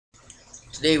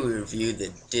Today we review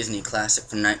the Disney classic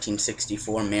from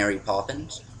 1964, Mary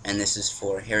Poppins, and this is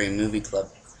for Harry Movie Club.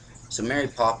 So Mary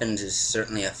Poppins is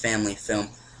certainly a family film,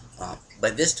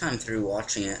 but this time through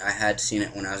watching it, I had seen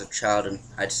it when I was a child, and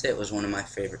I'd say it was one of my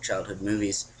favorite childhood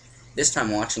movies. This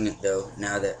time watching it, though,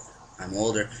 now that I'm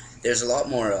older, there's a lot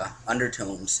more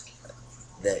undertones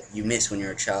that you miss when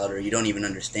you're a child, or you don't even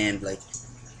understand. Like,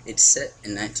 it's set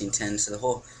in 1910, so the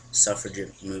whole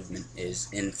suffragette movement is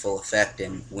in full effect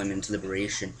in women's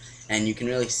liberation, and you can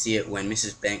really see it when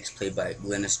Mrs. Banks, played by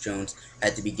Glynis Jones,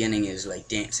 at the beginning is like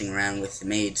dancing around with the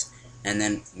maids, and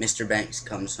then Mr. Banks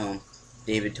comes home,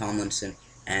 David Tomlinson,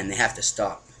 and they have to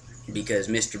stop because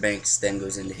Mr. Banks then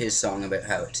goes into his song about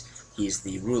how he's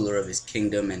the ruler of his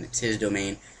kingdom and it's his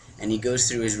domain, and he goes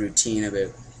through his routine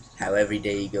about how every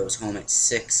day he goes home at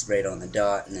 6 right on the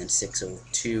dot, and then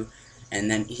 6:02. And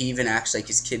then he even acts like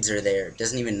his kids are there,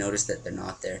 doesn't even notice that they're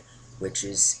not there, which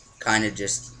is kind of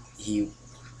just, he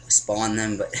spawned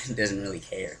them but doesn't really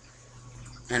care.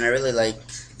 And I really like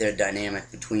their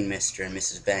dynamic between Mr. and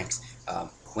Mrs. Banks.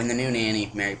 When the new nanny,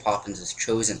 Mary Poppins, is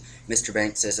chosen, Mr.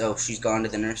 Banks says, "Oh, she's gone to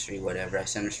the nursery, whatever, I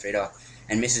sent her straight off."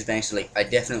 And Mrs. Banks is like, "I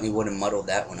definitely would have muddled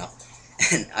that one up."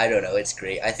 And I don't know, it's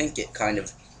great. I think it kind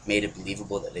of made it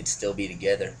believable that they'd still be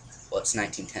together. Well, it's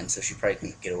 1910, so she probably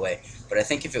couldn't get away. But I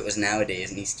think if it was nowadays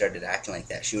and he started acting like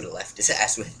that, she would have left his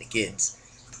ass with the kids.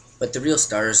 But the real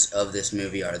stars of this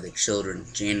movie are the children,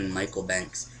 Jane and Michael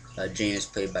Banks. Jane is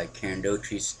played by Karen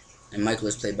Dotrice, and Michael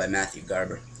is played by Matthew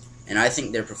Garber. And I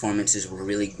think their performances were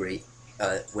really great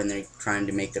when they're trying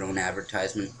to make their own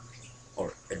advertisement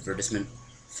or advertisement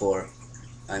for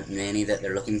a nanny that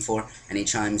they're looking for. And he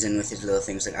chimes in with his little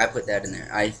things like, "I put that in there,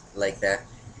 I like that."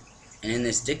 And in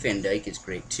this, Dick Van Dyke is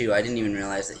great too. I didn't even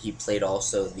realize that he played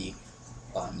also the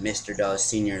Mr. Dawes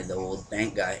Sr., the old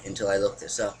bank guy, until I looked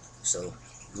this up. So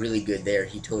really good there.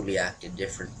 He totally acted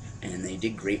different, and they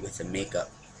did great with the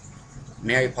makeup.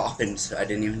 Mary Poppins, I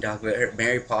didn't even talk about her.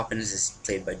 Mary Poppins is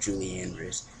played by Julie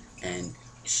Andrews, and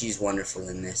she's wonderful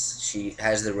in this. She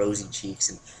has the rosy cheeks,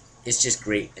 and it's just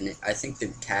great. And I think the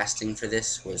casting for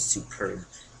this was superb,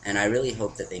 and I really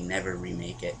hope that they never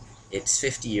remake it. It's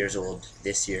 50 years old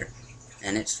this year,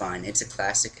 and it's fine. It's a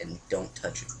classic, and don't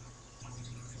touch it.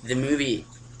 The movie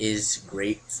is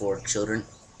great for children.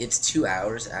 It's 2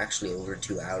 hours, actually over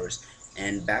 2 hours,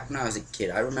 and back when I was a kid,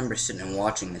 I remember sitting and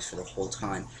watching this for the whole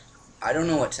time. I don't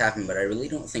know what's happened, but I really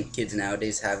don't think kids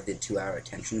nowadays have the 2-hour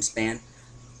attention span.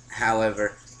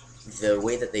 However, the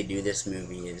way that they do this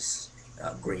movie is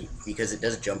great, because it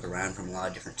does jump around from a lot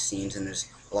of different scenes, and there's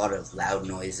a lot of loud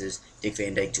noises. Dick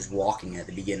Van Dyke just walking at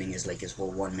the beginning is like his whole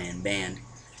one-man band.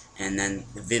 And then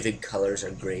the vivid colors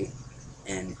are great,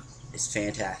 and it's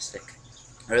fantastic.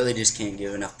 I really just can't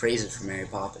give enough praises for Mary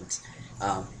Poppins.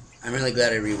 I'm really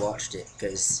glad I rewatched it,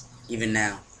 because even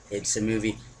now, it's a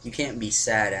movie, you can't be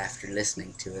sad after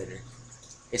listening to it.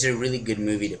 It's a really good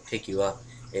movie to pick you up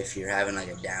if you're having like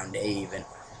a down day even,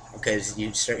 because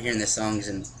you start hearing the songs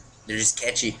and they're just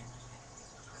catchy.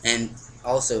 And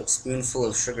also, "Spoonful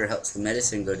of Sugar Helps the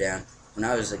Medicine Go Down." When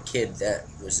I was a kid, that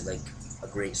was like a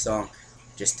great song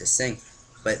just to sing.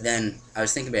 But then I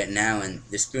was thinking about it now, and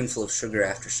the spoonful of sugar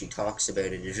after she talks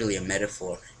about it is really a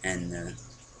metaphor, and the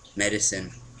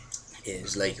medicine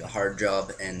is like a hard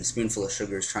job, and the spoonful of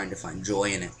sugar is trying to find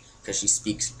joy in it, because she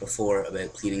speaks before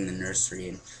about cleaning the nursery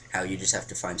and how you just have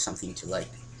to find something to like.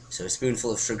 So a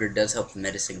spoonful of sugar does help the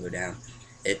medicine go down.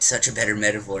 It's such a better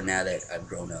metaphor now that I've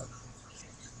grown up.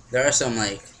 There are some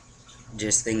like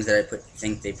just things that I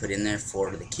think they put in there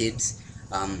for the kids,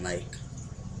 like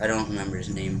I don't remember his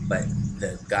name, but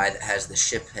the guy that has the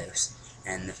ship house,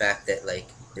 and the fact that like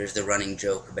there's the running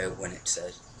joke about when it's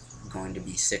going to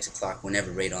be 6 o'clock,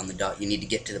 whenever right on the dot, you need to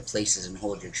get to the places and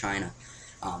hold your china,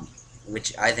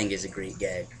 which I think is a great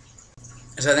gag.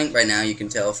 So I think by now you can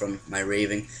tell from my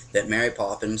raving that Mary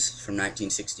Poppins from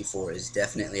 1964 is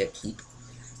definitely a keep.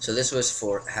 So this was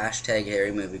for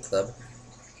 #HarryMovieClub.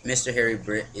 Mr. Harry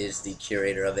Britt is the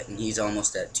curator of it, and he's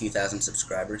almost at 2,000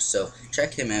 subscribers, so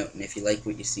check him out, and if you like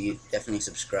what you see, definitely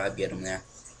subscribe, get him there.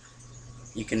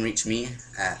 You can reach me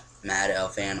at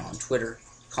MadLFan on Twitter,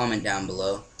 comment down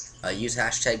below, use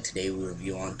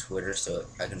 #TodayWeReview on Twitter so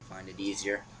I can find it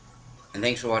easier, and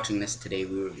thanks for watching this Today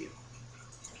We Review.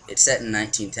 It's set in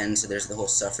 1910, so there's the whole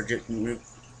suffragette group.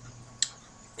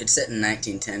 It's set in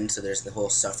 1910, so there's the whole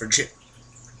suffragette.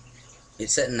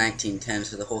 It's set in 1910,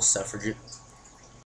 so the whole suffragette